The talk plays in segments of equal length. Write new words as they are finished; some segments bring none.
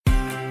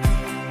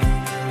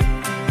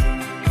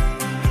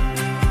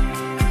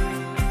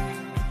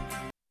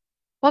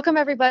Welcome,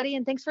 everybody,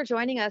 and thanks for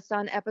joining us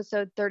on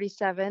episode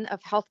 37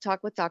 of Health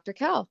Talk with Dr.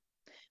 Kel.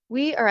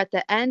 We are at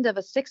the end of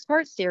a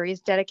six-part series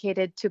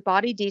dedicated to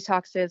body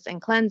detoxes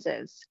and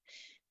cleanses.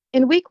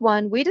 In week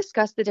one, we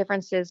discussed the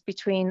differences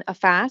between a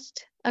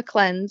fast, a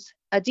cleanse,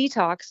 a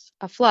detox,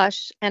 a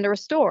flush, and a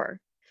restore.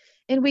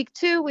 In week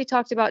two, we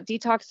talked about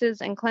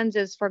detoxes and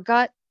cleanses for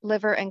gut,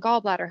 liver, and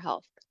gallbladder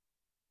health.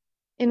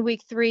 In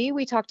week three,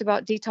 we talked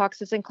about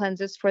detoxes and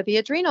cleanses for the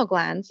adrenal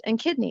glands and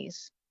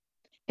kidneys.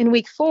 In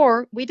week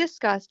four, we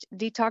discussed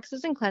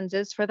detoxes and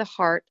cleanses for the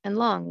heart and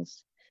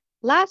lungs.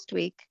 Last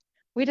week,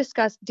 we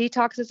discussed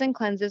detoxes and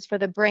cleanses for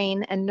the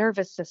brain and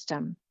nervous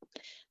system.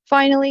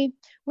 Finally,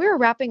 we are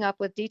wrapping up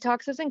with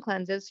detoxes and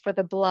cleanses for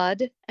the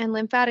blood and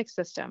lymphatic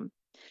system.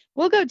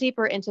 We'll go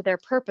deeper into their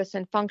purpose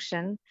and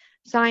function,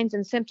 signs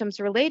and symptoms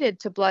related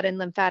to blood and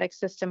lymphatic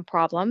system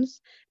problems,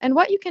 and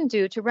what you can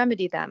do to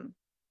remedy them.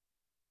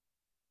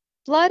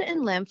 Blood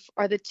and lymph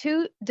are the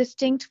two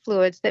distinct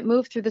fluids that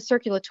move through the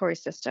circulatory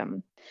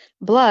system.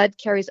 Blood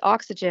carries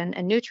oxygen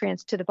and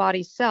nutrients to the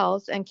body's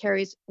cells and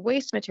carries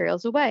waste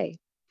materials away.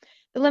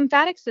 The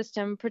lymphatic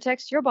system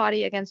protects your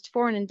body against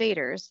foreign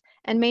invaders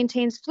and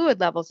maintains fluid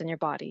levels in your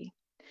body.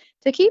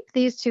 To keep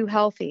these two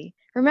healthy,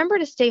 remember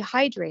to stay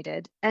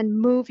hydrated and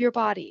move your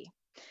body.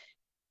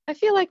 I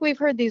feel like we've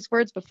heard these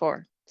words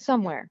before,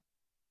 somewhere.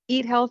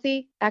 Eat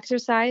healthy,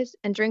 exercise,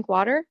 and drink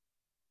water.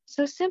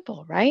 So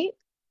simple, right?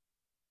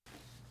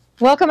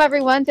 Welcome,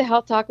 everyone, to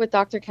Health Talk with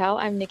Dr. Kel.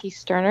 I'm Nikki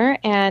Sterner,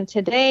 and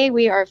today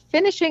we are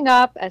finishing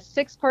up a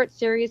six-part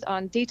series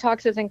on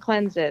detoxes and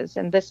cleanses,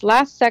 and this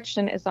last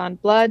section is on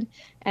blood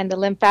and the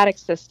lymphatic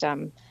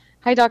system.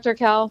 Hi, Dr.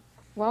 Kel.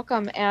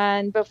 Welcome,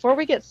 and before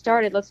we get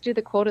started, let's do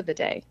the quote of the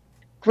day.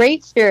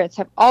 Great spirits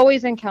have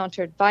always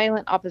encountered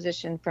violent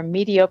opposition from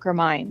mediocre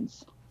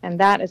minds, and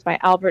that is by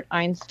Albert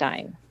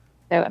Einstein.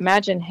 So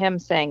imagine him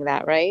saying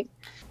that, right?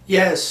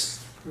 Yes.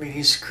 I mean,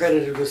 he's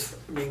credited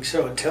with being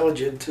so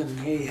intelligent, and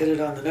he hit it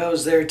on the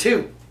nose there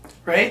too,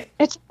 right?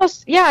 It's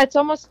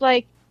almost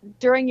like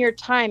during your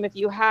time, if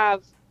you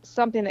have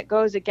something that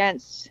goes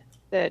against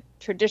the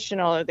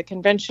traditional or the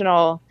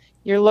conventional,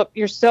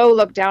 you're so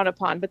looked down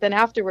upon. But then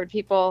afterward,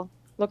 people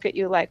look at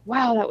you like,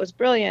 wow, that was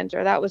brilliant,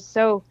 or that was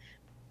so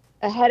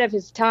ahead of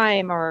his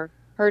time or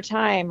her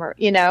time, or,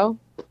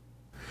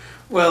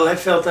 Well, I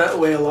felt that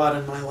way a lot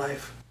in my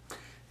life.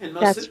 And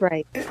That's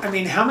right. I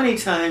mean, how many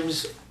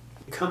times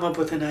you come up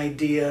with an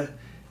idea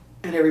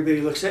and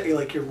everybody looks at you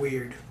like you're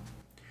weird?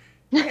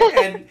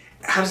 And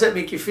how does that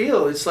make you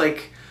feel? It's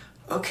like,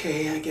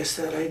 okay, I guess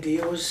that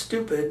idea was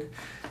stupid.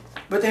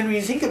 But then when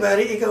you think about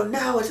it, you go,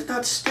 no, it's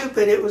not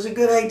stupid. It was a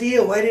good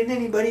idea. Why didn't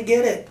anybody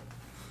get it?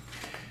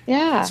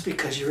 Yeah. It's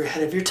because you were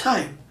ahead of your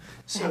time.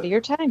 So ahead of your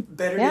time.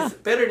 Better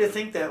to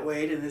think that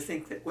way than to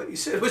think that what you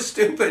said was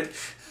stupid.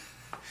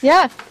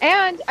 Yeah.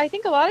 And I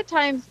think a lot of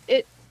times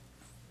it,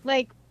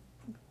 like,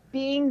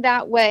 being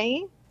that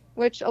way,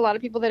 which a lot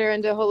of people that are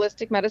into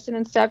holistic medicine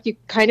and stuff, you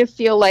kind of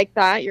feel like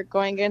that. You're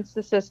going against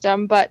the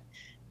system, but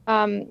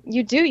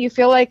you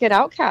feel like an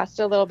outcast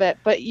a little bit.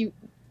 But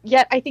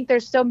yet I think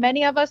there's so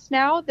many of us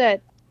now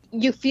that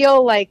you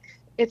feel like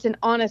it's an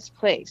honest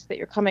place that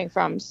you're coming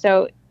from.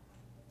 So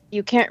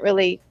you can't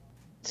really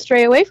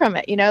stray away from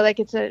it. Like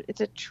it's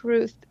a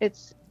truth.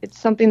 It's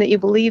something that you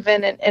believe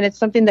in, and it's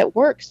something that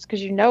works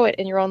because you know it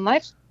in your own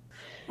life.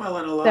 Well,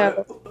 and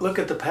look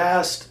at the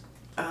past.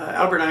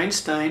 Albert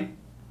Einstein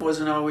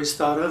wasn't always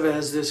thought of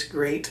as this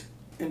great,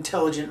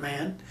 intelligent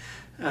man.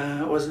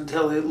 It wasn't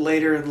until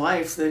later in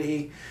life that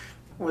he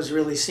was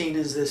really seen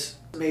as this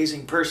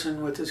amazing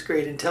person with this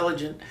great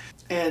intelligence.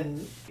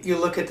 And you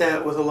look at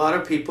that with a lot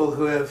of people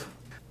who have,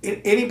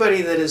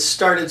 anybody that has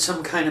started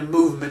some kind of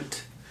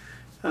movement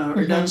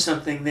or done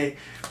something, they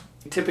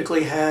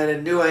typically had a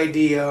new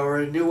idea or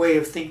a new way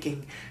of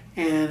thinking.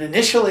 And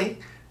initially,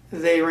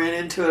 they ran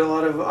into a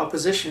lot of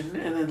opposition,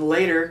 and then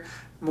later,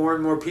 more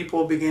and more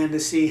people began to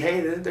see, hey,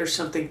 there's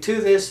something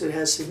to this, it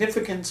has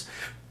significance,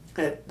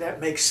 that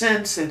makes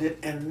sense,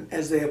 and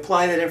as they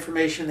apply that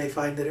information, they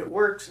find that it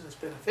works and it's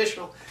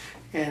beneficial,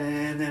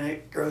 and then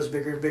it grows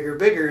bigger and bigger and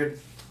bigger. And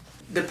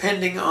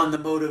depending on the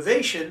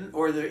motivation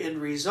or the end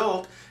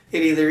result,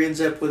 it either ends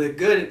up with a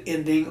good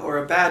ending or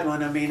a bad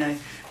one. I mean,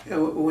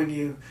 when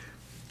you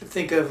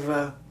think of,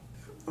 I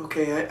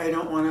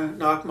don't want to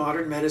knock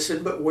modern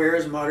medicine, but where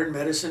has modern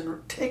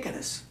medicine taken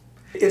us?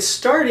 It's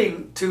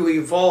starting to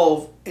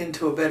evolve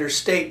into a better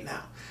state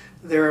now.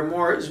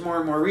 There's more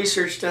and more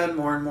research done,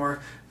 more and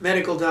more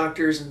medical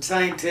doctors and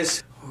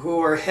scientists who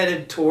are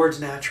headed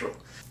towards natural.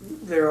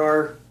 There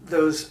are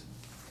those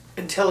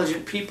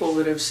intelligent people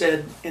that have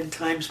said in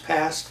times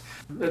past,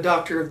 the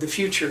doctor of the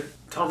future.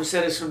 Thomas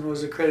Edison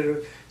was accredited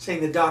with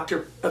saying the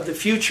doctor of the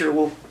future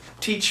will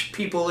teach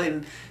people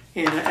and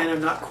I'm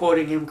not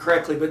quoting him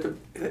correctly, but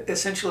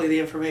essentially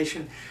the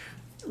information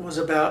was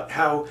about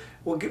how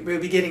we'll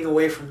be getting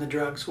away from the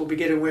drugs, we'll be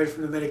getting away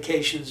from the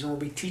medications, and we'll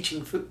be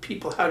teaching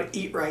people how to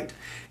eat right,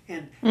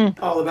 and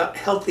all about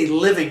healthy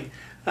living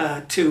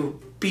to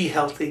be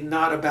healthy,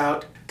 not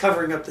about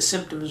covering up the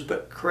symptoms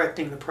but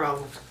correcting the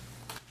problems.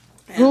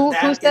 And Who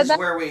said that?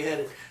 Where we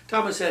headed.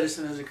 Thomas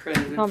Edison is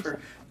accredited Thompson.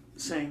 for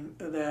saying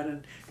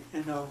that,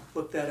 and I'll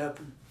look that up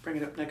and bring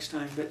it up next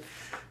time. But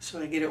so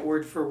I get it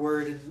word for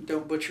word and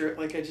don't butcher it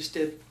like I just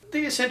did.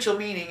 The essential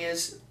meaning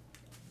is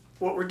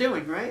what we're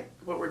doing, right?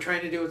 What we're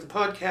trying to do with the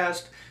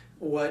podcast,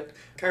 what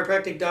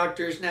chiropractic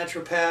doctors,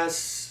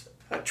 naturopaths,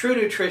 true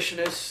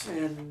nutritionists,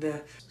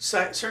 and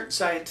certain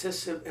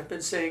scientists have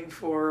been saying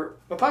for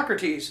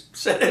Hippocrates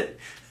said it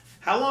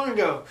how long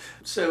ago?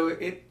 So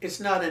it's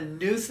not a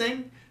new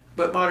thing,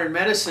 but modern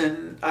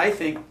medicine, I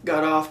think,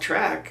 got off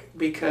track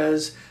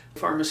because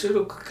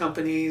pharmaceutical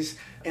companies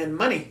and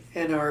money,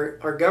 and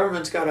our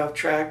governments got off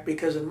track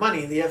because of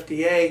money. The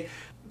FDA,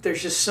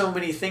 there's just so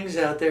many things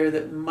out there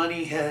that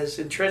money has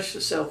entrenched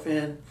itself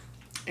in,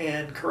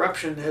 and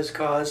corruption has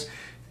caused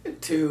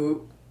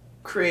to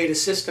create a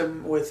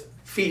system with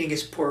feeding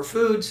us poor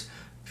foods,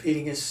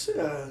 feeding us,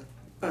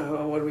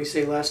 what did we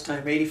say last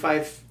time?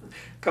 A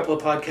couple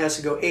of podcasts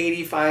ago,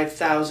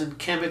 85,000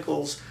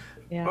 chemicals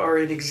are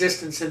in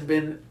existence and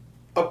been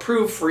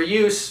approved for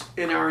use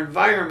in our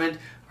environment,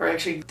 are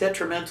actually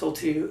detrimental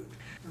to,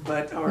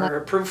 but are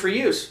approved for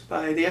use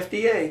by the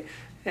FDA.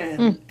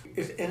 And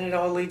it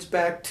all leads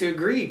back to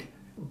greed.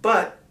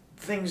 But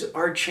things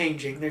are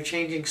changing. They're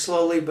changing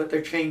slowly, but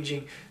they're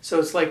changing. So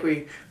it's like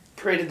we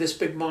created this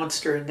big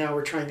monster and now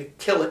we're trying to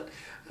kill it.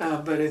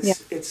 But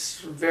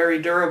it's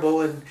very durable,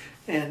 and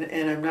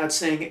I'm not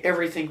saying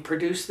everything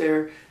produced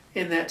there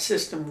in that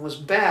system was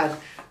bad,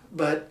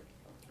 but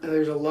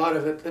there's a lot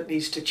of it that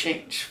needs to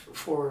change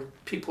for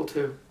people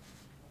to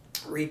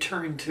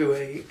return to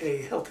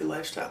a healthy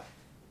lifestyle.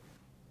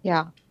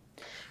 Yeah.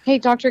 Hey,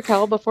 Dr.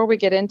 Kell, before we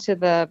get into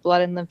the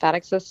blood and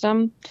lymphatic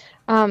system,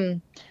 I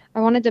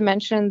wanted to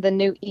mention the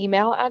new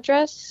email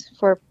address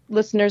for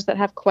listeners that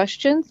have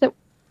questions that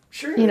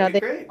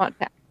they want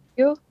to ask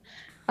you.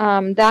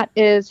 That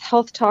is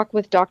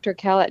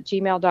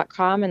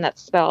healthtalkwithdrkell@gmail.com, and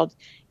that's spelled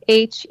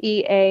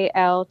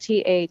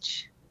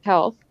HEALTH,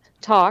 health,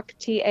 talk,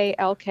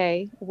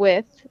 TALK,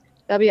 with,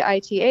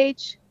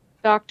 WITH,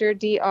 Dr.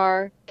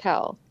 DR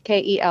Kell,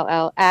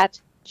 KELL,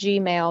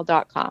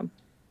 @gmail.com.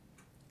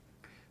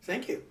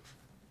 Thank you.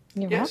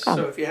 You're welcome.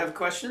 So if you have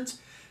questions,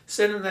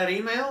 send them that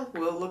email.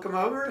 We'll look them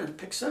over and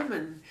pick some,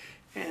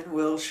 and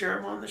we'll share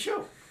them on the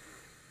show.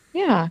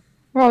 Yeah.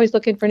 We're always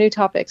looking for new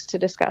topics to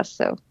discuss.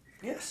 So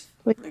yes,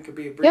 it could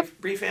be a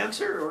brief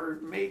answer, or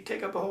may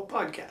take up a whole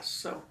podcast.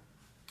 So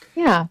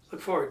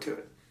look forward to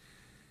it.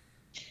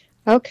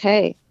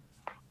 Okay.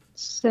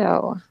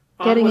 So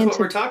getting into what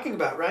we're talking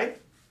about, right?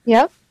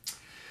 Yep.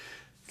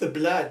 The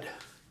blood,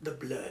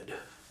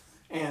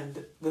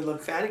 and the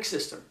lymphatic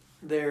system.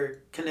 They're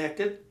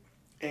connected,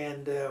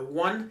 and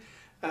one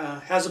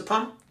has a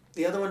pump,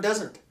 the other one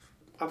doesn't.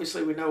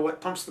 Obviously, we know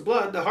what pumps the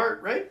blood, the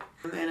heart, right?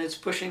 And it's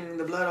pushing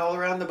the blood all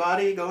around the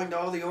body, going to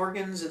all the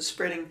organs. It's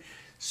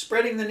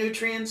spreading the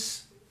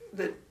nutrients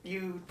that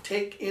you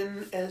take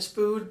in as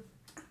food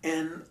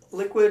and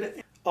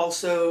liquid.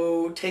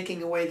 Also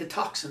taking away the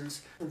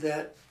toxins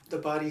that the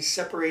body's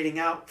separating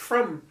out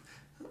from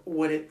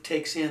what it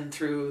takes in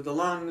through the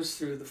lungs,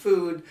 through the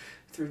food,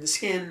 through the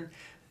skin,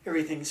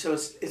 everything. So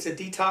it's a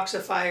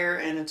detoxifier,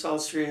 and it's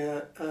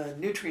also a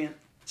nutrient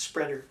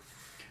spreader.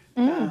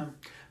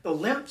 The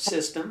lymph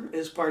system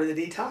is part of the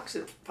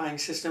detoxifying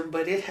system,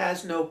 but it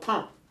has no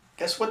pump.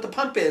 Guess what the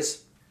pump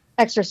is?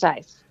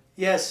 Exercise.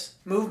 Yes,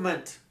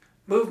 moving.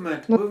 You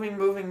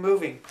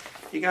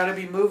got to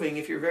be moving.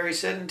 If you're very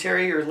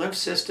sedentary, your lymph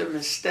system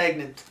is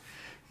stagnant.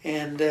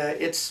 And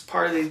it's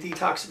part of the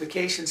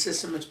detoxification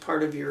system. It's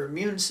part of your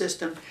immune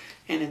system,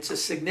 and it's a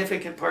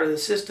significant part of the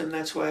system.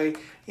 That's why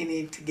you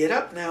need to get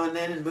up now and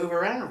then and move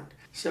around.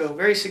 So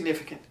very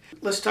significant.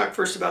 Let's talk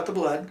first about the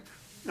blood.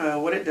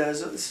 What it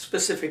does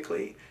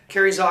specifically: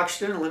 carries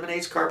oxygen,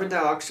 eliminates carbon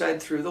dioxide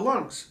through the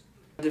lungs,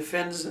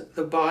 defends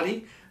the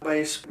body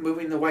by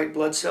moving the white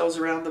blood cells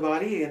around the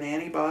body and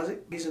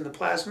antibodies in the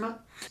plasma,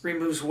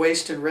 removes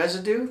waste and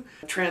residue,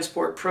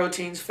 transport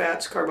proteins,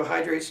 fats,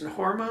 carbohydrates, and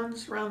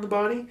hormones around the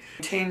body,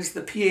 maintains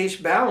the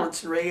pH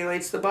balance and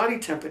regulates the body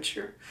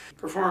temperature,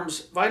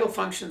 performs vital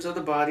functions of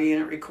the body,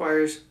 and it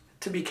requires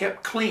to be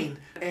kept clean.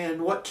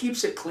 And what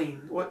keeps it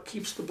clean? What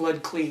keeps the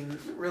blood clean?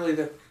 Really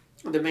the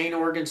main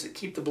organs that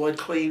keep the blood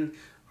clean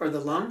are the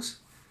lungs,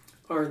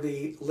 are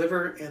the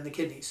liver, and the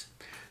kidneys.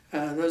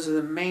 Those are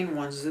the main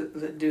ones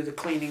that do the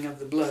cleaning of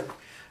the blood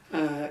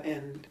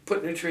and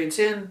put nutrients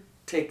in,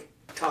 take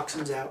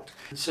toxins out.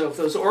 So if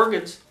those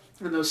organs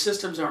and those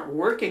systems aren't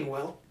working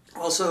well,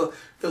 also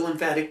the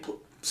lymphatic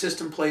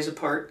system plays a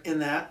part in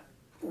that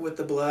with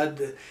the blood,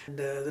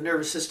 the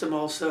nervous system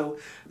also.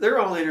 They're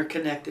all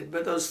interconnected,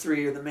 but those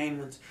three are the main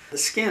ones. The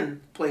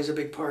skin plays a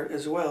big part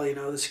as well. You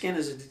know, the skin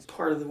is a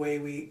part of the way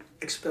we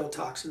expel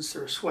toxins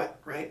through sweat,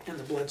 right? And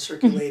the blood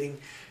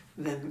circulating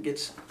then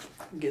gets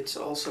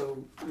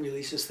also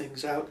releases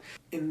things out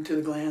into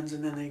the glands,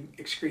 and then they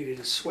excrete it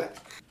as sweat.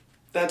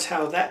 That's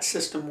how that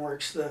system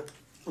works. The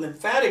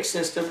lymphatic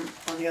system,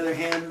 on the other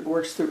hand,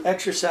 works through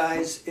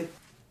exercise. It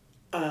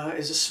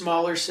is a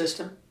smaller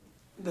system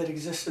that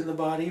exists in the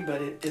body,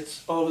 but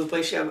it's all over the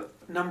place. You have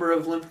a number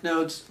of lymph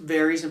nodes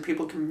varies, and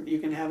you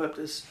can have up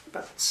to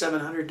about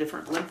 700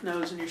 different lymph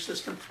nodes in your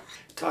system.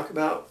 Talk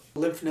about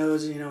lymph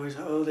nodes,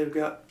 they've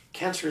got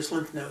cancerous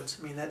lymph nodes.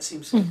 I mean, that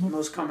seems the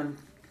most common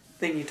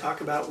thing you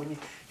talk about when you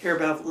hear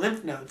about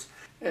lymph nodes.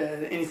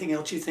 Anything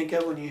else you think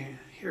of when you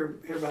hear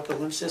about the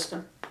lymph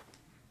system?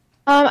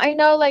 I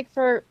know, like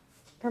for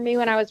me,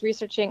 when I was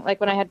researching, like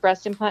when I had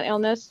breast implant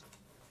illness,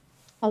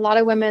 a lot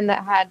of women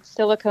that had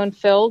silicone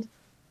filled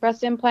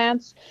breast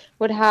implants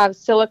would have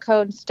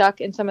silicone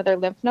stuck in some of their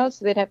lymph nodes.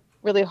 So they'd have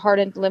really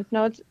hardened lymph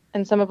nodes,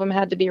 and some of them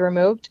had to be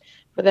removed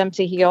for them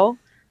to heal.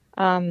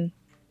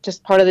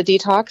 Just part of the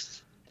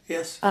detox.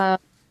 Yes. So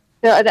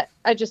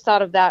I just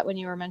thought of that when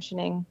you were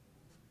mentioning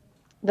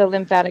the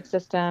lymphatic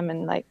system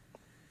and like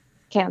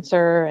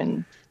cancer,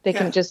 and they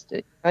can just,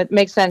 it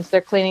makes sense.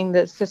 They're cleaning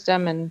the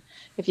system. And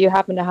if you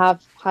happen to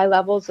have high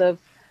levels of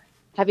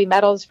heavy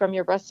metals from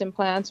your breast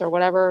implants or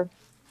whatever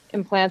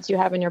implants you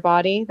have in your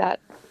body,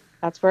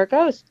 that's where it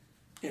goes.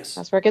 Yes.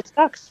 That's where it gets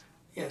stuck.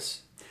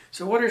 Yes.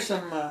 So what are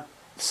some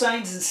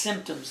signs and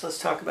symptoms? Let's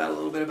talk about a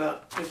little bit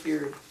about if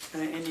you're,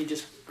 and you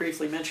just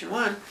briefly mentioned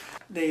one,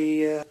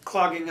 the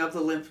clogging of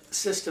the lymph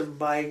system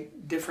by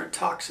different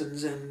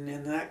toxins, and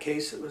in that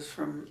case it was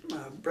from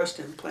breast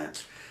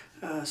implants,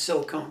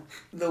 silicone.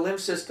 The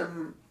lymph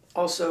system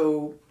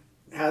also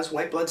has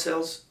white blood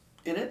cells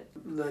in it.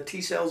 The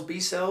T cells, B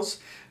cells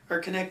are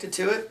connected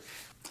to it,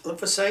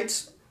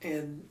 lymphocytes,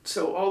 and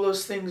so all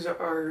those things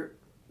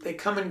they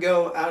come and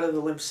go out of the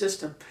lymph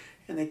system,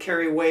 and they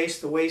carry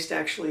waste. The waste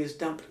actually is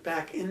dumped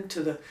back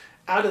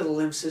out of the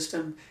lymph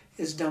system,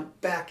 is dumped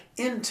back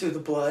into the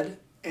blood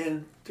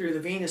and through the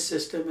venous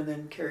system, and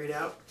then carried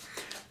out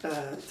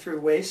through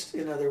waste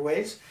in other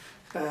ways.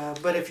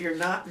 But if you're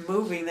not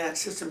moving, that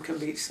system can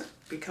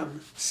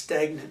become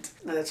stagnant.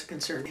 Now, that's a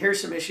concern. Here's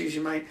some issues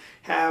you might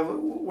have,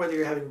 whether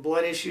you're having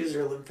blood issues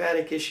or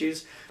lymphatic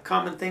issues,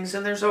 common things,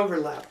 and there's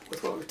overlap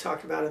with what we've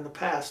talked about in the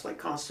past, like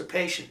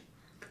constipation,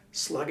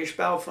 sluggish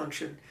bowel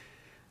function,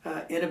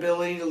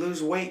 inability to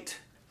lose weight,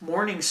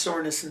 morning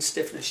soreness and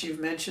stiffness. You've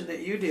mentioned that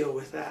you deal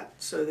with that.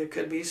 So there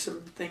could be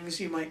some things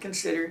you might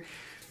consider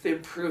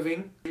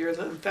improving your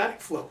lymphatic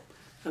flow.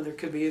 Now, there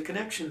could be a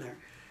connection there.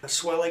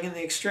 Swelling in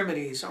the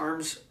extremities,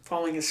 arms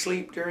falling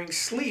asleep during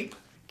sleep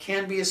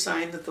can be a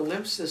sign that the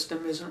lymph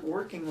system isn't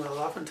working well.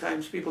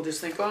 Oftentimes people just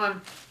think,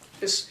 I'm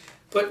just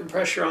putting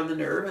pressure on the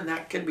nerve, and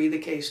that can be the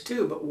case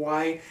too. But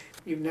why?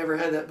 You've never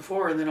had that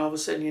before, and then all of a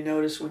sudden you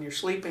notice when you're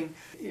sleeping,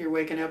 you're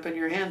waking up and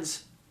your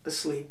hand's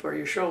asleep, or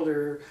your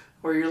shoulder,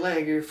 or your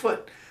leg, or your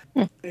foot.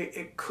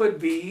 It could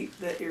be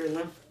that your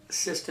lymph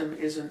system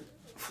isn't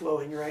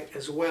flowing right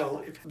as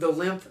well. The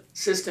lymph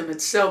system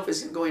itself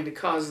isn't going to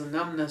cause the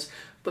numbness,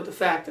 but the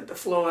fact that the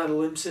flow out of the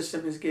lymph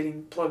system is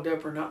getting plugged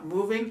up or not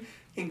moving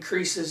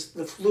increases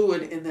the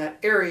fluid in that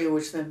area,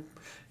 which then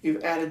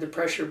you've added the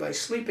pressure by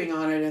sleeping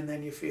on it, and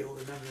then you feel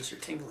the numbness or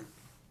tingling.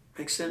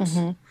 Makes sense?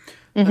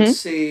 Let's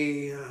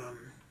see.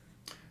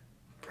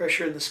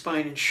 Pressure in the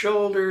spine and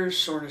shoulders,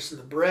 soreness in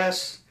the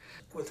breasts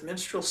with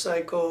menstrual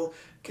cycle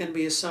can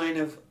be a sign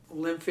of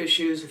lymph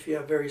issues if you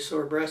have very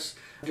sore breasts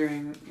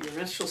during your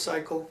menstrual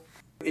cycle.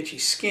 Itchy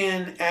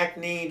skin,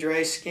 acne,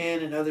 dry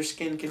skin, and other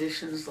skin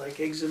conditions like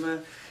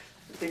eczema,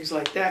 things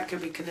like that can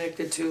be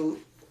connected to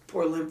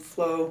poor lymph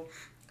flow.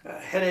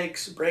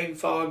 Headaches, brain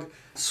fog,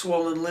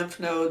 swollen lymph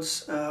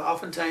nodes.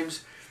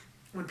 Oftentimes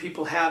when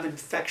people have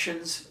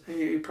infections,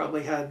 you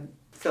probably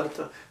felt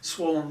a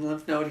swollen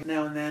lymph node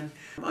now and then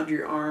under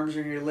your arms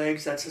or your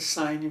legs. That's a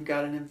sign you've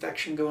got an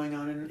infection going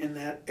on in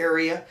that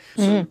area.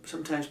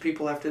 Sometimes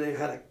people, after they've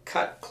had a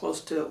cut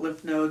close to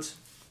lymph nodes,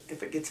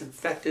 if it gets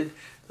infected,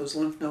 those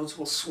lymph nodes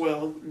will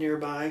swell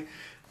nearby.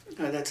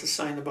 That's a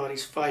sign the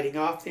body's fighting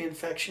off the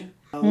infection.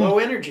 Low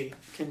energy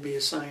can be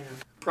a sign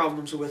of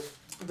problems with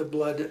the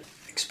blood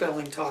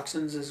expelling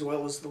toxins as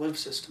well as the lymph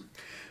system.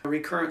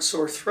 Recurrent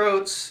sore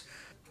throats,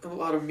 a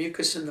lot of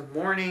mucus in the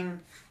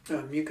morning,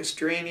 mucus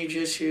drainage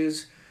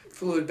issues,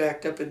 fluid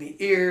backed up in the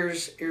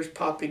ears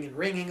popping and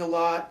ringing a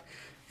lot,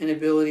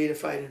 inability to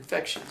fight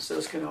infections.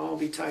 Those can all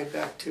be tied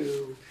back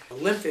to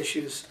lymph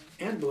issues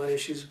and blood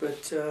issues,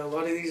 but a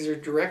lot of these are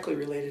directly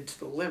related to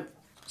the lymph.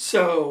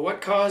 So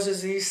what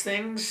causes these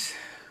things?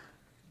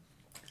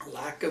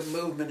 Lack of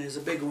movement is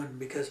a big one,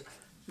 because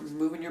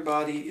moving your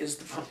body is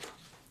the pump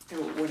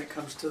when it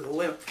comes to the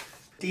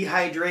lymph.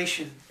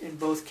 Dehydration in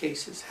both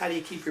cases. How do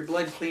you keep your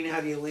blood clean? How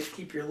do you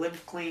keep your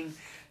lymph clean?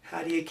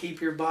 How do you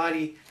keep your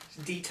body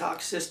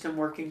detox system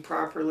working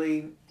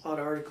properly? A lot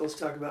of articles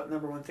talk about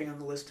number one thing on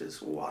the list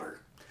is water.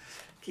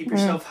 Keep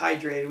yourself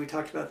hydrated. We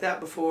talked about that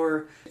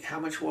before. How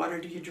much water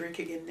do you drink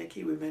again,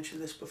 Nikki? We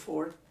mentioned this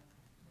before.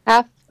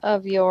 Half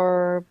of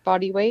your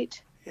body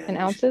weight in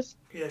ounces?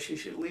 Yes, you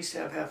should at least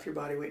have half your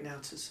body weight in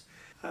ounces.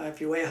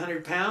 If you weigh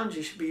 100 pounds,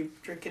 you should be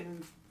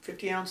drinking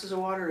 50 ounces of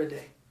water a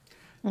day.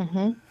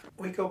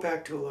 We go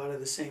back to a lot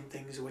of the same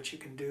things, what you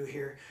can do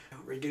here.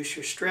 Reduce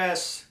your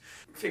stress,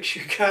 fix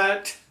your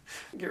gut,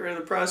 get rid of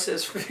the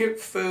processed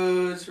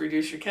foods,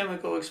 reduce your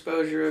chemical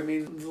exposure. I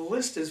mean, the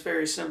list is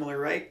very similar,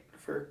 right?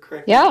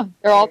 for Yeah,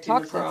 they're all correcting the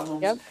toxic.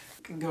 problems. Yep.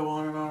 Can go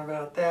on and on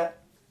about that.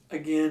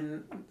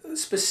 Again,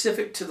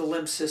 specific to the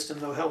lymph system,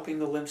 though, helping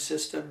the lymph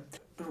system.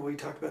 We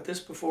talked about this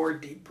before.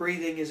 Deep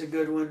breathing is a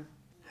good one.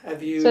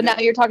 So now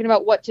you're talking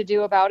about what to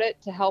do about it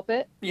to help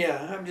it?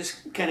 Yeah, I'm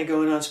just kind of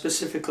going on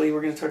specifically.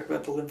 We're going to talk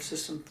about the lymph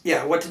system.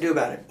 Yeah, what to do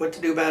about it. What to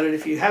do about it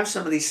if you have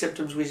some of these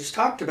symptoms we just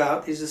talked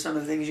about. These are some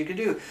of the things you could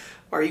do.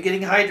 Are you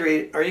getting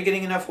hydrated? Are you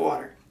getting enough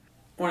water?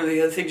 One of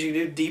the other things you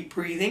can do, deep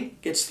breathing,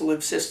 gets the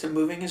lymph system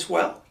moving as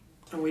well.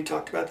 And we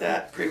talked about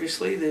that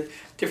previously, the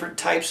different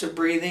types of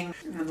breathing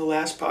in the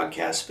last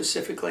podcast,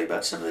 specifically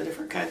about some of the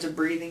different kinds of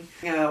breathing.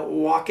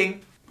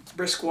 Walking,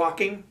 brisk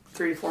walking,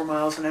 3 to 4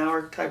 miles an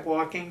hour type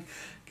walking,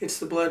 gets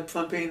the blood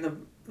pumping,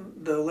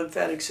 the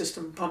lymphatic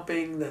system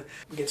pumping,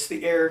 gets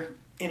the air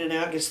in and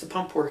out, gets the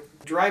pump work.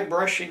 Dry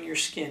brushing your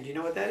skin, do you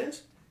know what that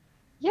is?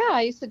 Yeah,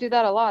 I used to do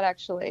that a lot,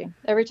 actually.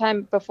 Every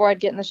time before I'd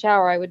get in the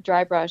shower, I would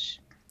dry brush.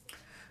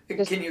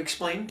 Can you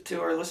explain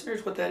to our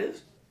listeners what that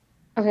is?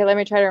 Okay, let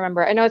me try to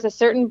remember. I know it's a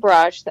certain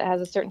brush that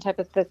has a certain type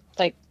of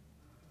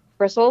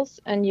bristles,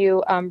 and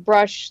you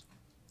brush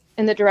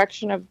in the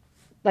direction of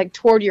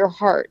toward your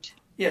heart.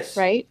 Yes.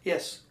 Right?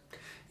 Yes.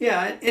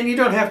 Yeah, and you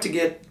don't have to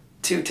get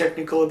too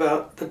technical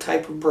about the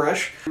type of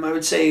brush. I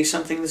would say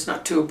something that's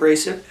not too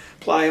abrasive.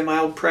 Apply a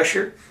mild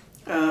pressure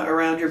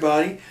around your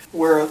body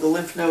where the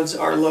lymph nodes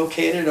are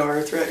located,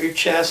 are throughout your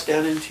chest,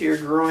 down into your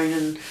groin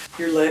and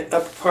your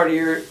upper part of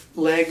your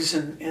legs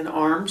and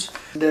arms.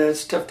 And,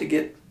 it's tough to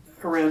get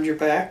around your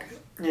back.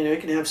 You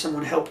can have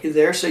someone help you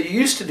there. So you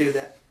used to do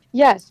that.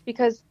 Yes,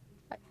 because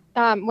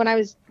when I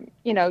was,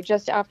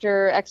 just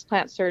after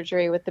explant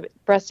surgery with the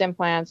breast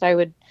implants, I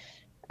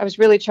was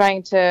really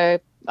trying to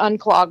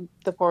unclog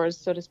the pores,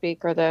 so to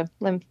speak, or the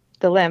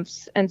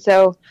lymphs. And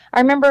so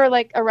I remember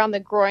around the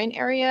groin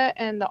area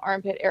and the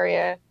armpit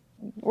area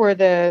were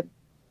the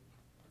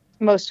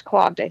most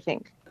clogged, I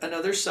think.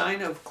 Another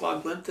sign of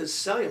clogged lymph is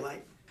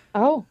cellulite.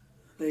 Oh,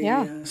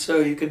 yeah. So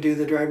you could do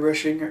the dry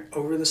brushing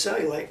over the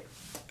cellulite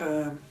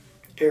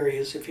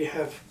areas if you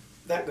have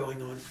that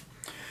going on.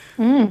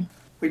 Mm.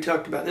 We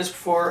talked about this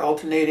before.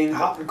 Alternating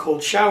hot and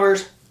cold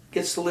showers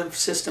gets the lymph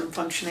system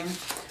functioning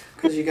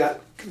because you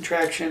got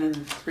contraction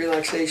and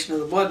relaxation of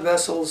the blood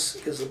vessels,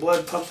 gives the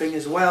blood pumping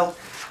as well.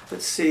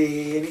 Let's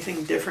see,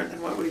 anything different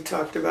than what we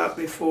talked about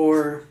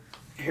before?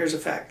 Here's a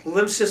fact. The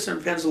lymph system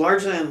depends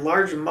largely on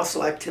large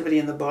muscle activity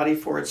in the body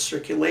for its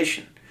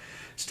circulation.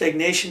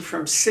 Stagnation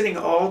from sitting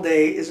all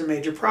day is a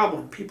major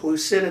problem. People who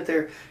sit at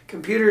their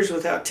computers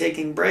without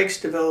taking breaks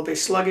develop a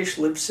sluggish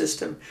lymph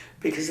system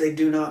because they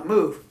do not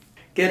move.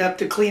 Get up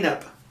to clean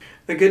up.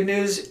 The good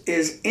news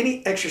is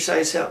any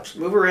exercise helps.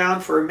 Move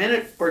around for a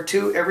minute or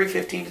two every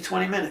 15 to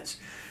 20 minutes.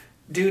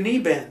 Do knee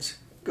bends.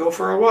 Go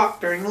for a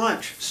walk during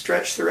lunch.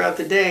 Stretch throughout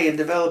the day and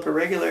develop a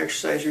regular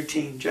exercise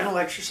routine. Gentle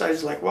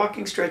exercises like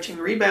walking, stretching,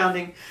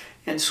 rebounding,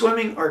 and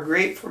swimming are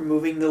great for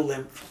moving the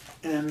lymph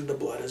and the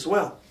blood as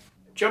well.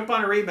 Jump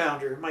on a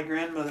rebounder. My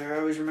grandmother, I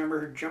always remember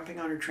her jumping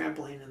on her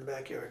trampoline in the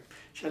backyard.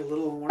 She had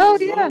one of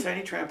those little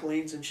tiny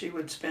trampolines, and she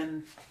would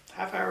spend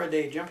half hour a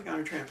day jumping on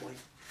her trampoline.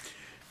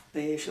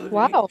 She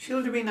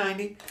lived to be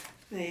 90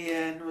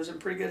 and was in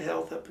pretty good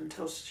health up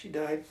until she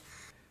died.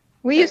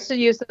 We used to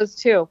use those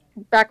too.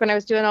 Back when I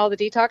was doing all the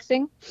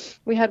detoxing,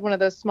 we had one of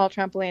those small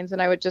trampolines,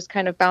 and I would just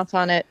kind of bounce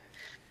on it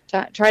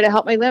to try to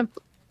help my lymph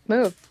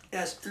move.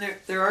 Yes, and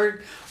there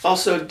are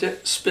also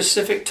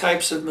specific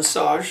types of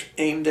massage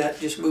aimed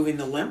at just moving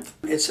the lymph.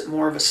 It's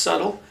more of a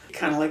subtle,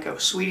 kind of like a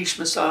Swedish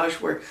massage,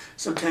 where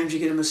sometimes you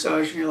get a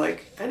massage and you're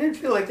like, I didn't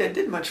feel like that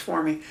did much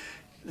for me.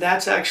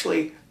 That's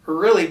actually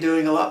really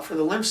doing a lot for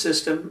the lymph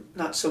system,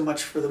 not so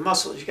much for the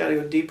muscles. You got to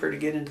go deeper to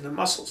get into the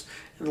muscles,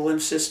 and the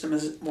lymph system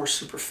is more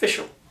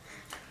superficial.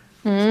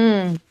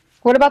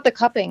 What about the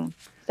cupping?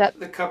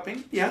 The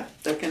cupping, yeah,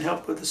 that can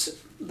help with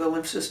the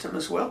lymph system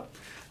as well.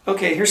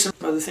 Okay, here's some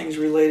other things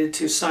related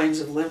to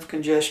signs of lymph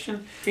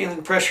congestion.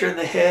 Feeling pressure in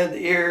the head,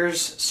 the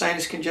ears,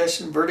 sinus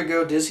congestion,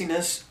 vertigo,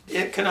 dizziness.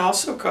 It can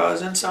also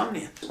cause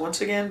insomnia. Once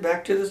again,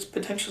 back to the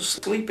potential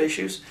sleep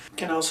issues.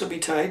 Can also be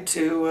tied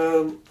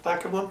to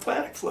lack of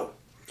lymphatic flow.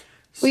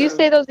 Will you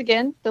say those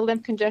again? The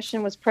lymph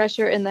congestion was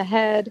pressure in the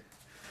head.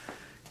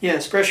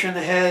 Yes, pressure in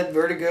the head,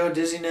 vertigo,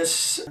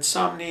 dizziness,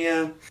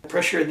 insomnia,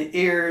 pressure in the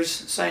ears,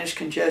 sinus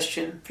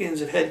congestion,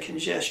 feelings of head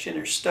congestion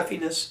or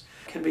stuffiness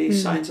can be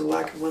signs of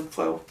lack of lymph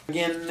flow.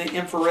 Again, the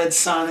infrared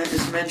sauna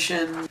is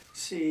mentioned. Let's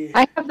see.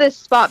 I have this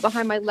spot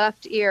behind my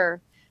left ear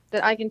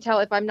that I can tell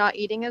if I'm not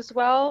eating as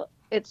well,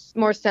 it's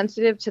more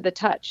sensitive to the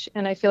touch.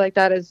 And I feel like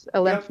that is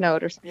a lymph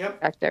node or something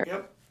back there.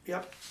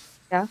 Yep.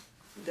 Yeah?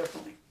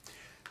 Definitely.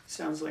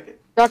 Sounds like it.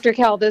 Dr.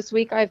 Cal, this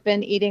week I've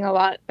been eating a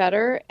lot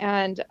better,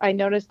 and I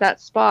noticed that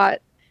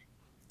spot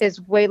is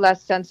way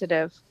less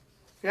sensitive.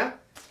 Yeah.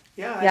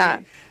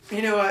 Yeah.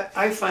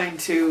 I find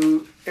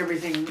too,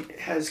 everything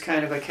has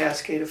kind of a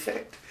cascade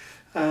effect.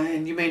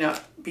 And you may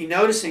not be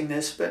noticing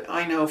this, but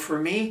I know for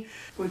me,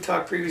 we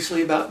talked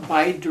previously about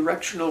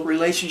bi-directional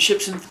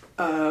relationships. And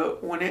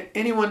when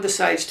anyone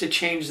decides to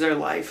change their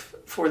life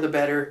for the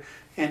better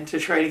and to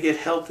try to get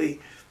healthy,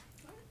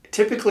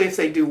 typically if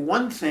they do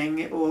one thing,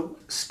 it will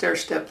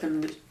stair-step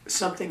them to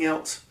something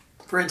else.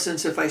 For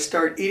instance, if I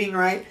start eating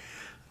right,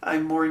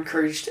 I'm more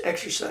encouraged to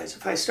exercise.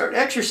 If I start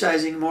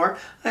exercising more,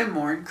 I'm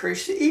more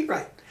encouraged to eat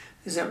right.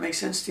 Does that make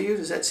sense to you?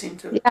 Does that seem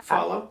to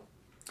follow?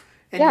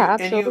 And yeah,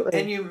 absolutely.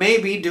 And you may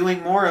be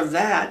doing more of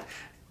that,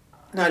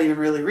 not even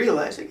really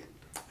realizing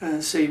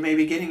it. So you may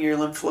be getting your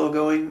lymph flow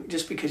going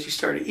just because you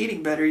started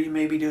eating better. You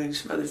may be doing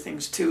some other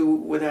things too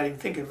without even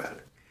thinking about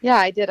it. Yeah,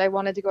 I did. I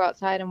wanted to go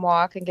outside and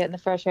walk and get in the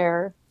fresh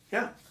air.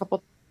 Yeah. A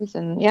couple times,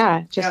 and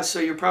so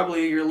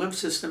your lymph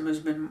system has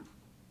been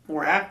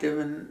more active,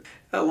 and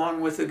along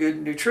with a good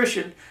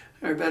nutrition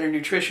or better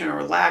nutrition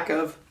or lack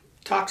of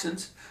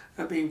toxins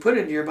being put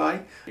into your body,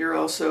 you're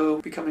also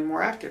becoming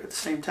more active at the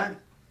same time.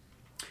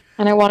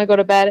 And I want to go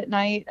to bed at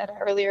night at an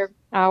earlier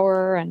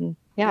hour, and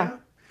Yeah,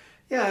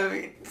 I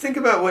mean, think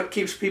about what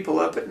keeps people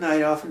up at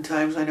night.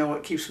 Oftentimes, I know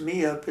what keeps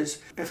me up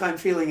is if I'm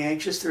feeling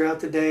anxious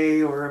throughout the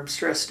day or I'm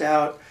stressed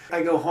out,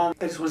 I go home,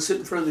 I just want to sit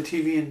in front of the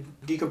TV and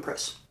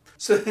decompress.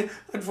 So,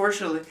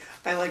 unfortunately,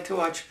 I like to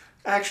watch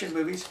action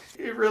movies.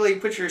 It really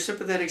puts your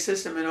sympathetic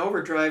system in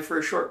overdrive for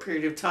a short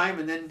period of time,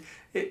 and then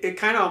it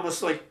kind of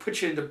almost like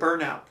puts you into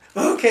burnout.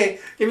 Okay,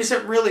 give me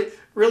something really,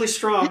 really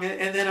strong,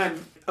 and then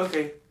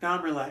now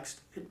I'm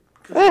relaxed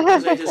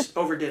because I just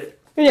overdid it.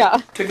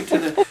 Yeah. Took it to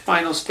the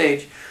final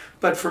stage.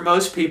 But for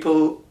most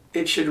people,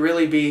 it should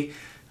really be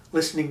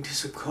listening to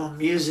some calm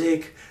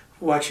music,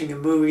 watching a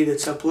movie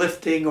that's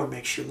uplifting or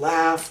makes you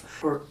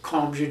laugh or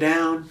calms you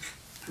down.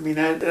 I mean,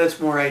 that's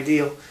more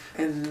ideal.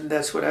 And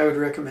that's what I would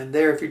recommend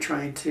there if you're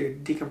trying to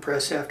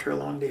decompress after a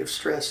long day of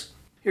stress.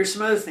 Here's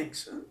some other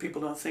things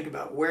people don't think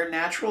about. Wear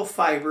natural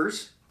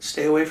fibers.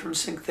 Stay away from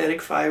synthetic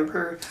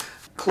fiber.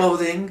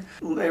 Clothing,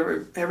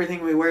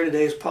 everything we wear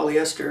today is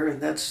polyester, and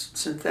that's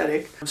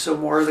synthetic. So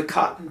more of the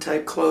cotton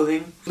type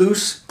clothing.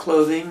 Loose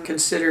clothing,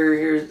 consider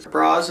here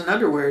bras and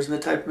underwears and the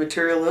type of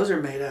material those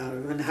are made out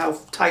of and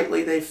how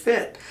tightly they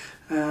fit.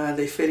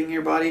 They fitting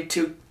your body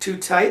too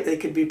tight, they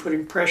could be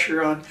putting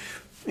pressure on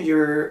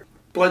your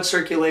blood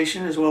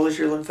circulation as well as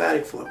your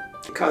lymphatic flow.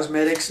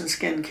 Cosmetics and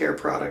skincare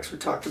products, we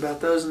talked about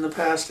those in the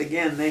past.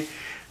 Again,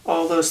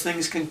 all those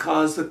things can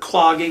cause the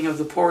clogging of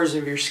the pores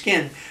of your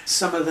skin.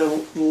 Some of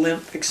the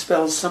lymph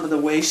expels some of the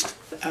waste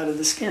out of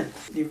the skin.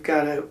 You've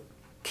got to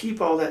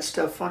keep all that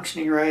stuff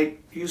functioning right.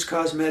 Use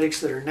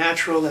cosmetics that are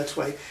natural. That's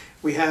why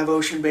we have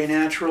Ocean Bay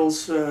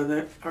Naturals,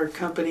 our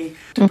company,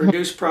 to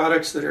produce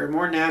products that are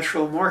more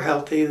natural, more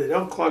healthy. They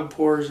don't clog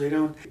pores. They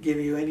don't give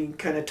you any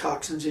kind of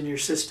toxins in your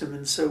system.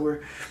 And so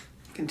we're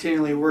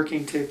continually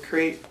working to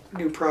create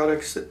new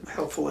products that are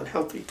helpful and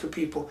healthy to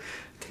people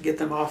to get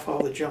them off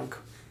all the junk.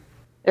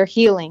 They're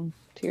healing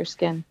to your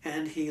skin.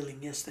 And healing,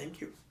 yes,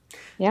 thank you.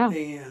 Yeah.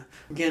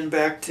 Again,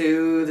 back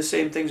to the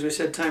same things we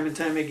said time and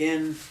time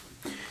again.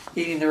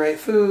 Eating the right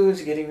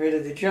foods, getting rid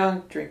of the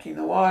junk, drinking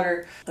the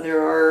water.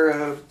 There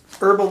are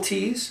herbal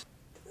teas.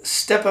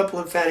 Step up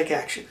lymphatic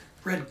action.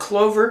 Red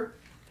clover,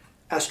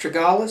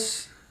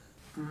 astragalus,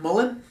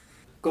 mullein,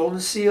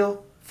 golden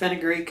seal,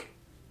 fenugreek,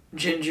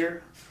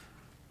 ginger,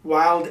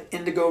 wild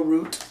indigo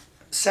root,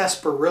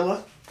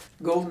 sarsaparilla,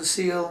 golden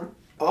seal.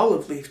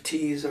 Olive leaf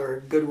teas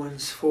are good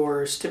ones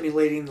for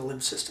stimulating the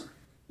lymph system.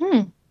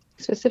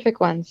 Specific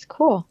ones.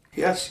 Cool.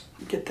 Yes,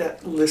 get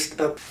that list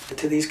up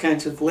to these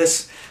kinds of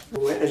lists.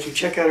 As you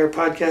check out our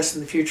podcast in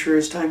the future,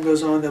 as time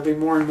goes on, there'll be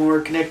more and more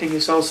connecting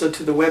us also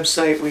to the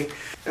website,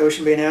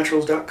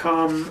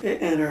 oceanbaynaturals.com,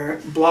 and our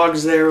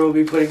blogs there. We'll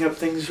be putting up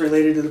things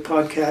related to the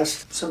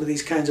podcast, some of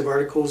these kinds of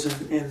articles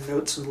and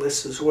notes and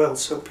lists as well,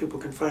 so people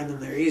can find them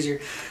there easier.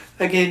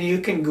 Again, you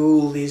can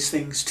Google these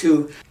things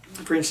too.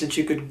 For instance,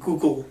 you could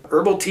Google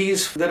herbal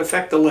teas that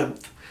affect the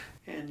lymph,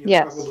 and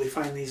you'll probably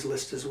find these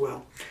lists as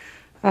well.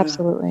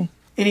 Absolutely.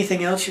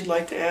 Anything else you'd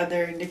like to add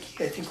there,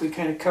 Nikki? I think we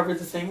kind of covered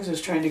the things. I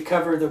was trying to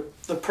cover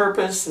the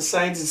purpose, the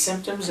signs and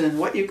symptoms, and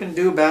what you can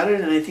do about it.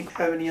 And I think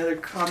have any other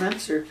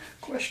comments or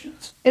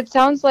questions? It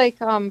sounds like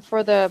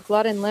for the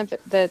blood and lymph,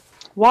 that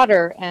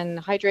water and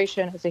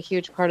hydration is a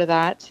huge part of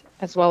that,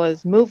 as well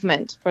as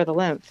movement for the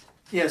lymph.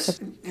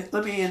 Yes.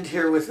 Let me end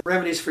here with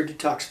remedies for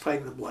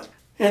detoxifying the blood.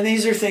 And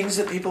these are things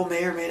that people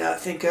may or may not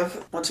think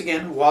of. Once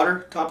again,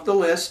 water, top of the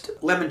list.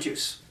 Lemon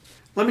juice.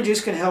 Lemon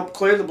juice can help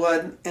clear the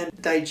blood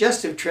and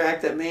digestive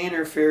tract that may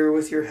interfere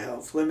with your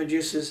health. Lemon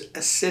juice is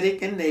acidic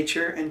in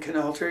nature and can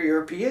alter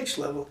your pH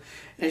level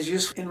and is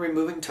useful in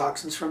removing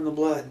toxins from the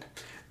blood.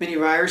 Many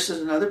viruses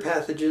and other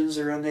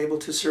pathogens are unable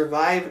to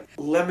survive.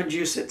 Lemon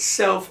juice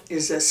itself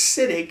is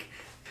acidic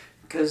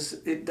because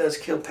it does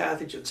kill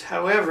pathogens.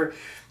 However,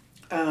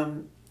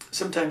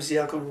 sometimes the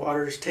alkaline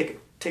waters take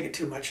it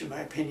too much, in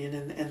my opinion,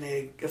 and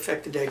they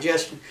affect the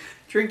digestion.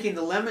 Drinking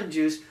the lemon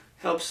juice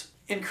helps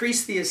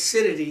increase the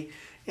acidity,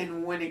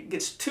 and when it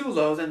gets too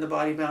low, then the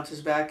body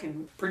bounces back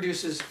and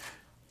produces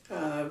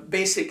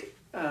basic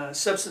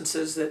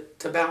substances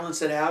to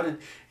balance it out,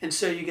 and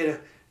so you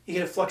get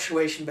a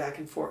fluctuation back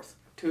and forth,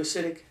 too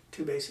acidic,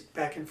 too basic,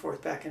 back and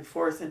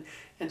forth,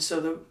 and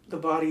so the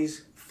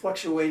body's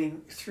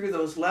fluctuating through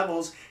those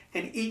levels,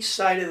 and each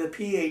side of the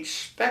pH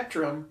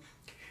spectrum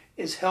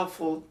is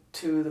helpful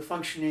to the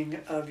functioning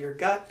of your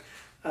gut,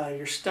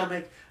 your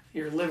stomach,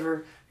 your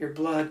liver, your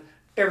blood,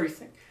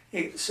 everything.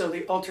 So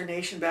the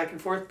alternation back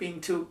and forth, being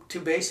too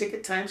basic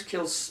at times,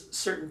 kills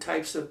certain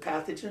types of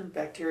pathogen,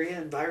 bacteria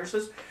and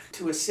viruses.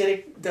 Too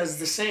acidic does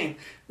the same.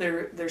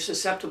 They're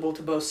susceptible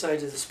to both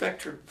sides of the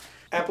spectrum.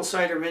 Apple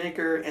cider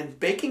vinegar and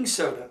baking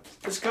soda.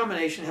 This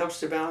combination helps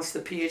to balance the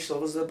pH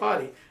levels of the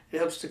body. It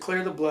helps to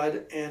clear the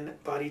blood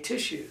and body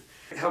tissue.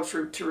 It helps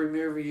to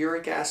remove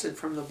uric acid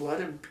from the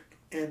blood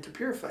and to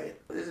purify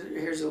it.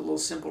 Here's a little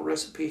simple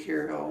recipe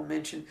here I'll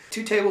mention.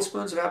 2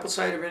 tablespoons of apple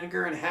cider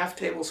vinegar and a half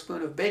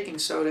tablespoon of baking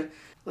soda.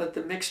 Let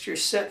the mixture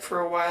set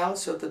for a while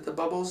so that the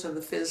bubbles and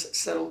the fizz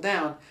settle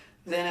down.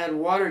 Then add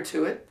water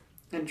to it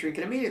and drink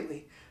it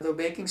immediately. Though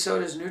baking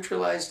soda is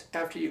neutralized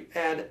after you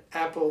add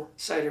apple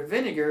cider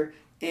vinegar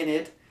in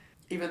it,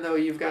 even though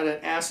you've got an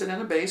acid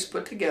and a base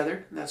put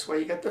together, and that's why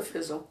you got the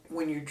fizzle,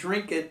 when you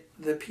drink it,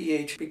 the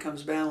pH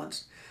becomes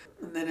balanced.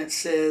 And then it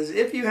says,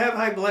 if you have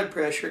high blood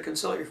pressure,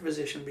 consult your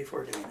physician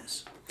before doing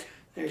this.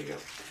 There you go.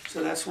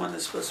 So that's one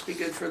that's supposed to be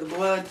good for the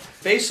blood.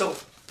 Basil,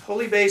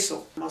 holy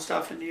basil, most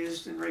often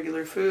used in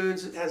regular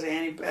foods. It has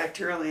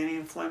antibacterial,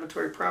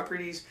 anti-inflammatory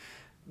properties.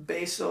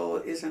 Basil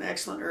is an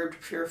excellent herb to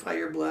purify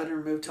your blood and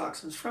remove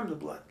toxins from the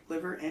blood,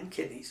 liver, and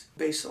kidneys.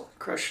 Basil.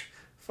 Crush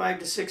 5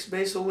 to 6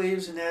 basil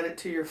leaves and add it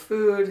to your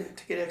food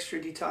to get extra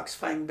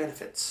detoxifying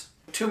benefits.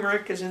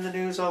 Turmeric is in the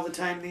news all the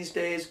time these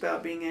days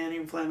about being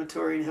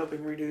anti-inflammatory and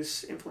helping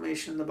reduce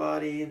inflammation in the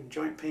body and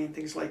joint pain,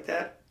 things like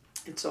that.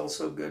 It's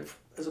also good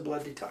as a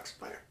blood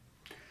detoxifier.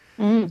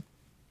 And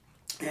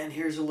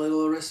here's a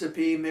little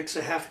recipe. Mix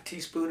a half a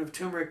teaspoon of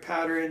turmeric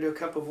powder into a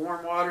cup of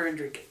warm water and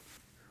drink it.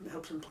 It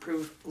helps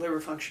improve liver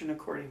function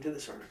according to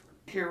this article.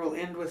 Here we'll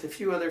end with a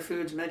few other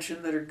foods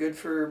mentioned that are good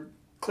for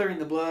clearing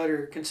the blood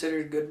or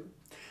considered good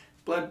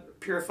blood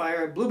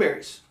purifier.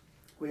 Blueberries.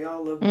 We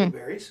all love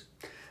blueberries.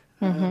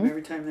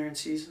 Every time they're in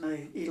season,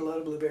 I eat a lot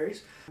of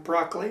blueberries.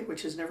 Broccoli,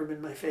 which has never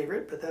been my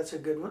favorite, but that's a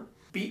good one.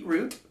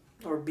 Beetroot,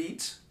 or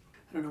beets.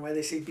 I don't know why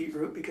they say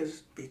beetroot,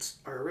 because beets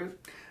are a root.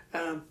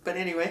 But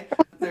anyway,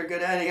 they're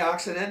good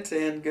antioxidant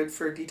and good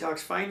for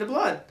detoxifying the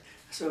blood.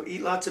 So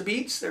eat lots of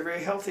beets. They're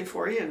very healthy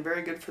for you and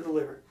very good for the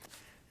liver.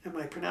 Am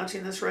I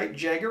pronouncing this right?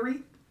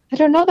 Jaggery? I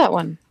don't know that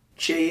one.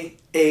 Jaggery.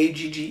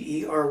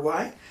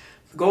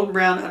 Golden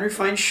brown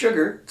unrefined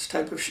sugar, this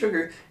type of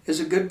sugar, is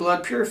a good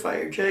blood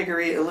purifier.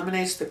 Jaggery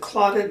eliminates the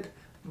clotted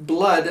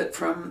blood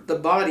from the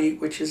body,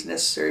 which is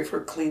necessary for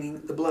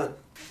cleaning the blood.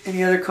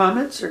 Any other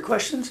comments or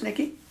questions,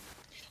 Nikki?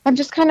 I'm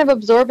just kind of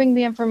absorbing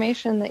the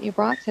information that you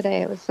brought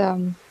today. It was,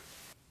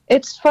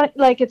 it's fun,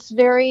 like it's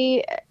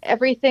very,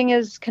 everything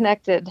is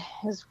connected,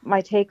 is my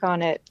take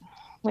on it.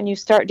 When you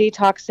start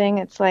detoxing,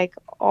 it's like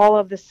all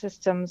of the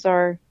systems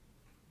are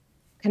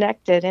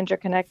connected,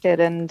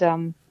 interconnected,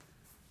 and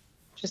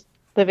just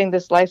living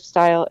this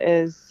lifestyle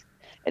is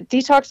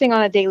detoxing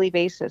on a daily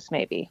basis,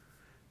 maybe.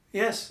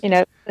 Yes. You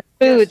know, the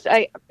foods.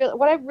 Yes.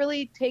 What I've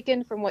really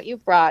taken from what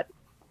you've brought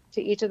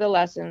to each of the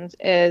lessons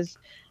is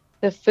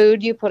the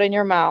food you put in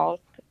your mouth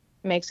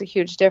makes a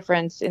huge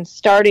difference in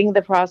starting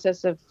the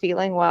process of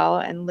feeling well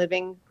and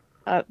living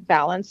a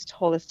balanced,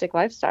 holistic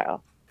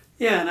lifestyle.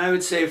 Yeah, and I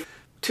would say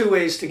 2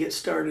 ways to get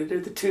started, or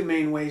the 2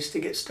 main ways to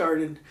get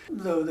started,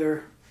 though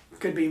there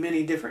could be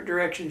many different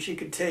directions you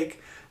could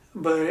take.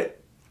 But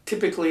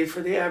typically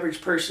for the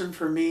average person,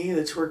 for me,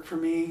 that's worked for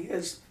me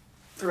as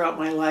throughout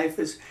my life,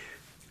 is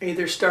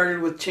either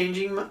started with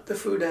changing the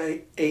food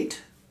I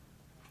ate,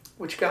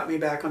 which got me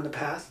back on the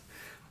path,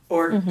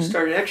 or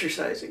started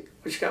exercising,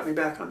 which got me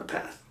back on the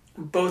path.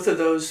 Both of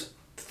those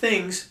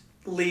things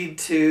lead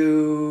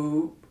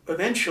to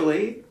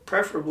eventually,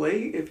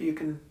 preferably, if you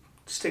can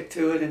stick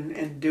to it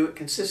and do it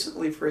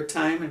consistently for a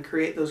time and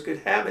create those good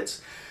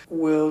habits,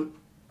 will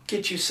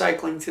get you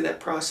cycling through that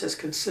process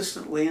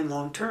consistently and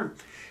long term.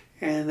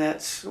 And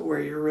that's where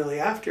you're really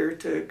after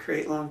to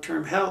create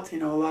long-term health. You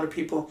know, a lot of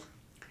people,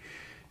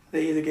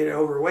 they either get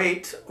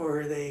overweight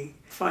or they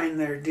find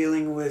they're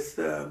dealing with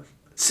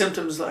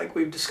symptoms like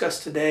we've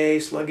discussed today,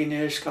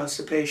 sluggishness,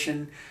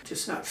 constipation,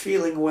 just not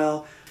feeling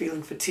well,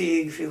 feeling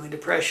fatigue, feeling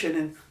depression,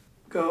 and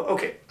go,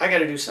 okay, I got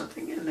to do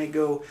something. And they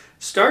go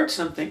start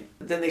something,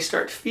 then they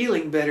start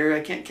feeling better.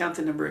 I can't count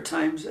the number of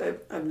times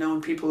I've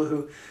known people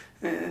who,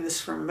 and this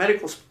is from a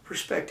medical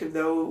perspective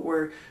though,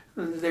 where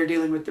they're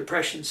dealing with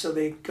depression, so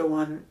they go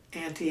on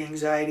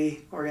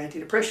anti-anxiety or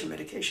antidepressant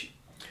medication.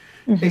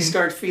 They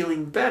start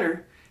feeling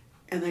better,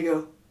 and they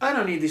go, I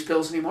don't need these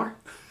pills anymore.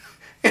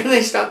 And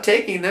they stop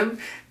taking them,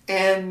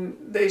 and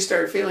they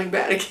start feeling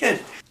bad again.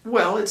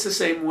 Well, it's the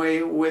same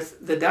way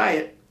with the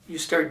diet. You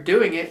start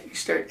doing it, you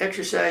start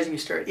exercising, you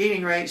start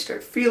eating right, you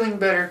start feeling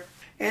better,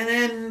 and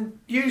then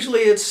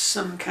usually it's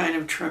some kind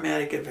of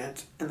traumatic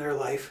event in their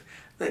life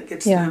that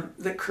gets them,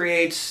 that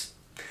creates,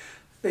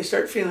 they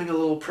start feeling a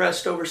little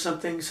pressed over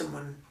something.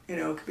 Someone, you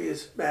know, it could be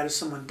as bad as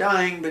someone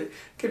dying, but it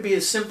could be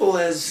as simple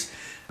as,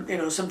 you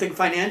know, something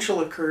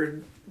financial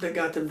occurred that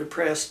got them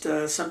depressed.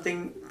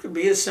 Something could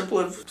be as simple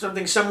as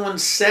something someone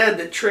said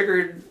that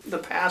triggered the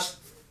past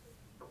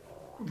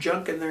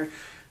junk in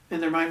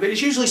their mind. But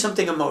it's usually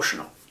something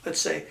emotional. let's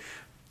say,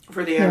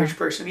 for the average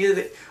person.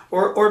 Either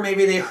or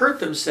maybe they hurt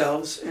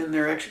themselves in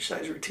their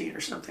exercise routine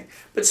or something.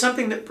 But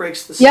something that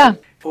breaks the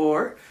cycle.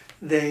 Or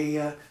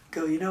they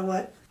go, you know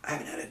what? I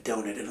haven't had a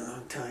donut in a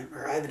long time,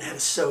 or I haven't had a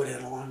soda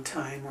in a long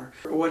time, or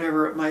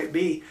whatever it might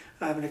be.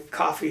 I haven't had a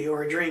coffee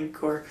or a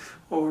drink or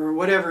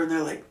whatever, and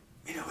they're like,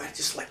 you know, I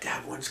just like to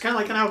have one. It's kind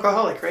of like an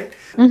alcoholic, right?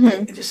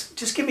 Mm-hmm.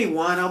 Just give me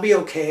one. I'll be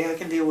okay. I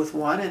can deal with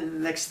one.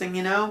 And next thing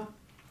you know,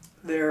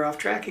 they're off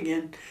track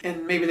again.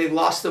 And maybe they've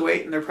lost the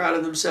weight and they're proud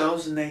of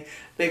themselves and they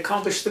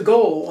accomplished the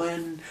goal.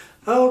 And,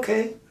 oh,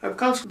 okay, I've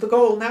accomplished the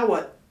goal. Now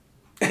what?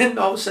 And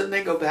all of a sudden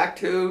they go back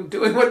to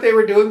doing what they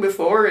were doing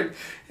before. And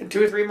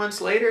 2 or 3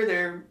 months later,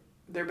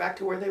 they're back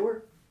to where they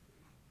were.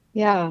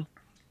 Yeah.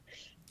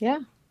 Yeah.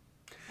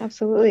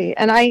 Absolutely.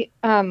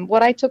 And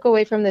what I took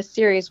away from this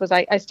series was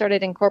I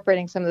started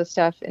incorporating some of the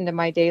stuff into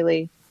my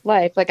daily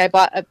life. Like I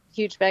bought a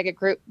huge bag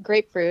of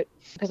grapefruit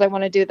because I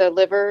want to do the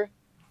liver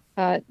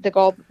and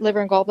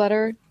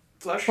gallbladder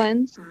flush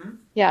cleanse. Mm-hmm.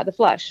 Yeah, the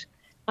flush.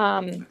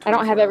 I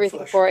don't have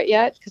everything for it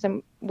yet because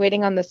I'm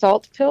waiting on the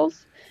salt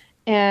pills.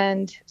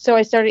 And so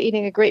I started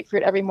eating a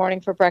grapefruit every morning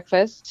for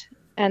breakfast.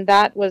 And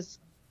that was,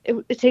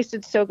 it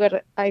tasted so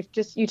good.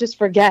 You just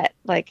forget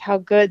like how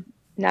good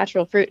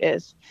natural fruit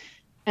is.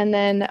 And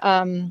then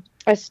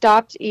I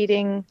stopped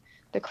eating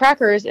the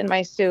crackers in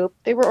my soup.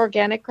 They were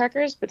organic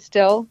crackers, but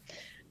still,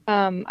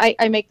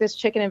 I make this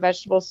chicken and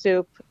vegetable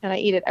soup and I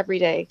eat it every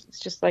day. It's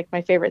just like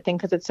my favorite thing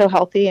because it's so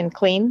healthy and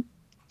clean.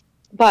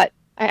 But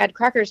I add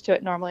crackers to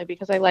it normally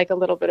because I like a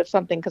little bit of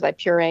something because I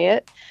puree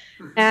it.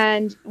 Mm-hmm.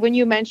 And when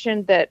you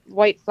mentioned that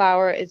white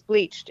flour is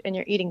bleached and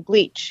you're eating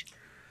bleach,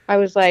 I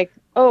was like,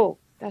 oh,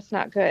 that's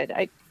not good.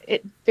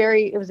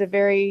 It was a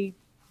very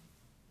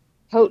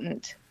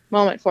potent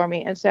moment for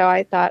me. And so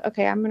I thought,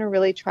 okay, I'm going to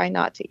really try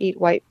not to eat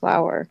white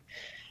flour.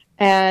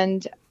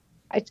 And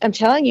I'm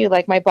telling you,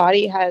 like my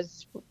body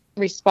has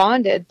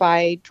responded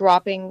by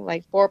dropping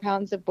like 4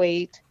 pounds of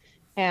weight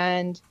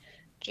and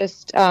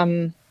just,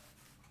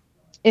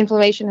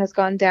 inflammation has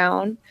gone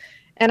down.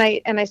 And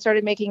I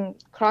started making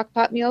crock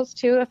pot meals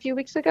too a few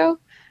weeks ago,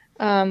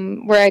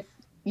 where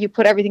you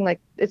put everything like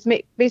it's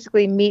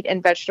basically meat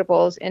and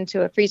vegetables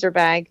into a freezer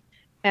bag.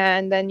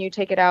 And then you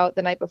take it out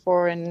the night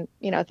before and,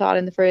 you know, thaw it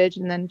in the fridge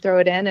and then throw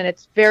it in. And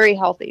it's very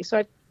healthy. So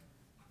I've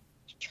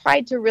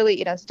tried to really,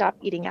 you know, stop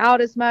eating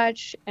out as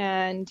much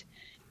and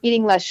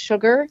eating less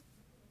sugar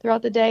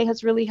throughout the day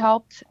has really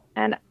helped.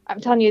 And I'm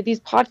telling you,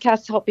 these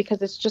podcasts help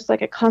because it's just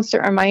like a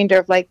constant reminder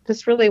of like,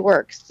 this really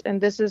works.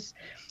 And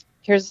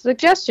here's a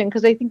suggestion.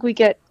 Because I think we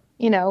get,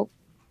 you know,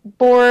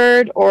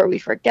 bored or we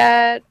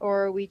forget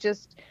or we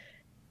just,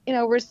 you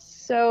know, we're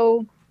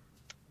so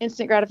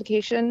instant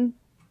gratification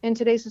in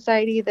today's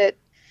society that,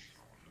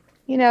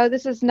 you know,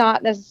 this is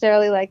not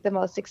necessarily like the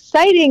most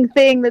exciting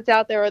thing that's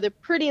out there or the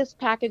prettiest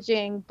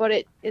packaging, but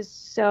it is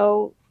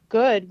so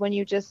good when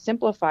you just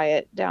simplify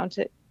it down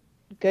to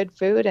good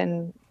food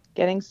and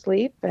getting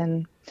sleep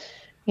and,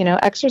 you know,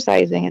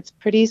 exercising. It's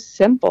pretty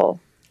simple.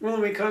 Well,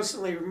 we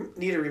constantly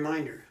need a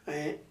reminder.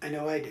 I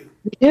know I do.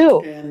 We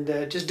do.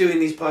 And just doing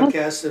these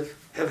podcasts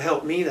have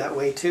helped me that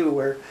way too,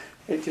 where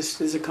it just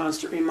is a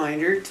constant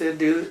reminder to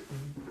do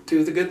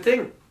the good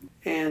thing.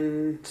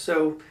 And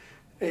so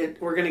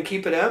we're going to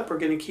keep it up. We're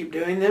going to keep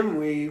doing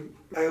them.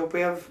 I hope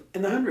we have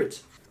in the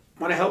hundreds.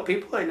 I want to help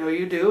people. I know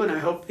you do. And I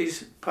hope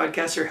these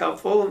podcasts are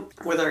helpful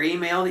with our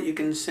email that you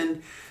can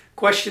send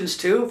questions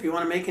to if you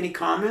want to make any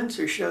comments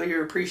or show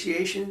your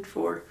appreciation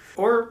for,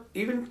 or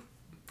even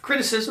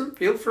criticism,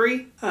 feel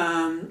free.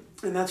 And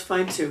that's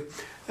fine too.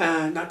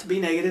 Not to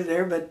be negative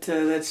there, but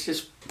that's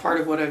just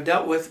part of what I've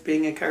dealt with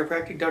being a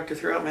chiropractic doctor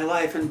throughout my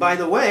life. And by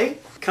the way,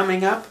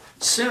 coming up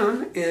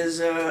soon is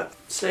a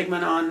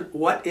segment on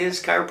what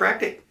is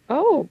chiropractic.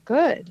 Oh,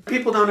 good.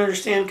 People don't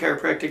understand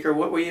chiropractic or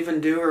what we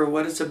even do or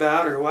what it's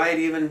about or why it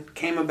even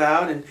came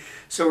about. And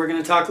so we're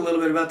going to talk a little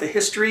bit about the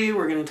history.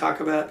 We're going to talk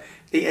about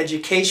the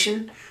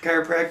education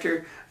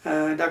chiropractor,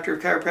 doctor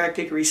of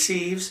chiropractic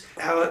receives,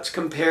 how it's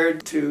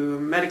compared to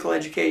medical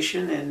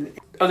education and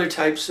other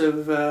types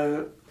of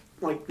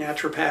like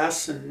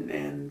naturopaths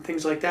and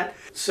things like that,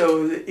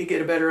 so that you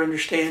get a better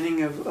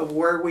understanding of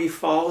where we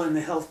fall in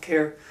the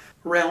healthcare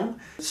realm.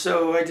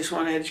 So I just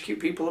want to educate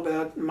people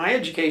about my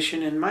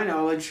education and my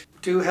knowledge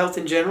to health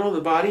in general,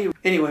 the body.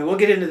 Anyway, we'll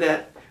get into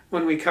that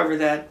when we cover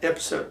that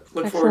episode.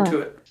 Look Excellent. Forward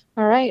to it.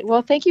 All right.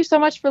 Well, thank you so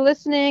much for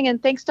listening.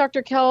 And thanks,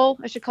 Dr. Kell.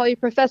 I should call you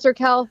Professor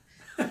Kell.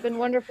 It's been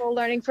wonderful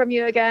learning from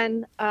you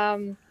again.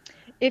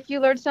 If you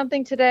learned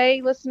something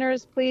today,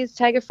 listeners, please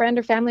tag a friend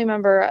or family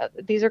member.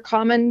 These are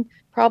common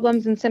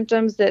problems and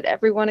symptoms that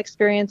everyone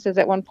experiences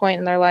at one point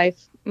in their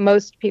life,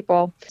 most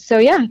people. So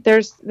yeah,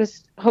 there's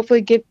this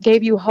hopefully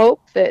gave you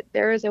hope that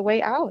there is a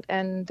way out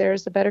and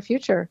there's a better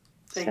future.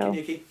 Thank you,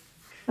 Nikki.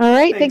 All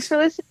right. Thanks for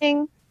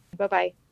listening. Bye-bye.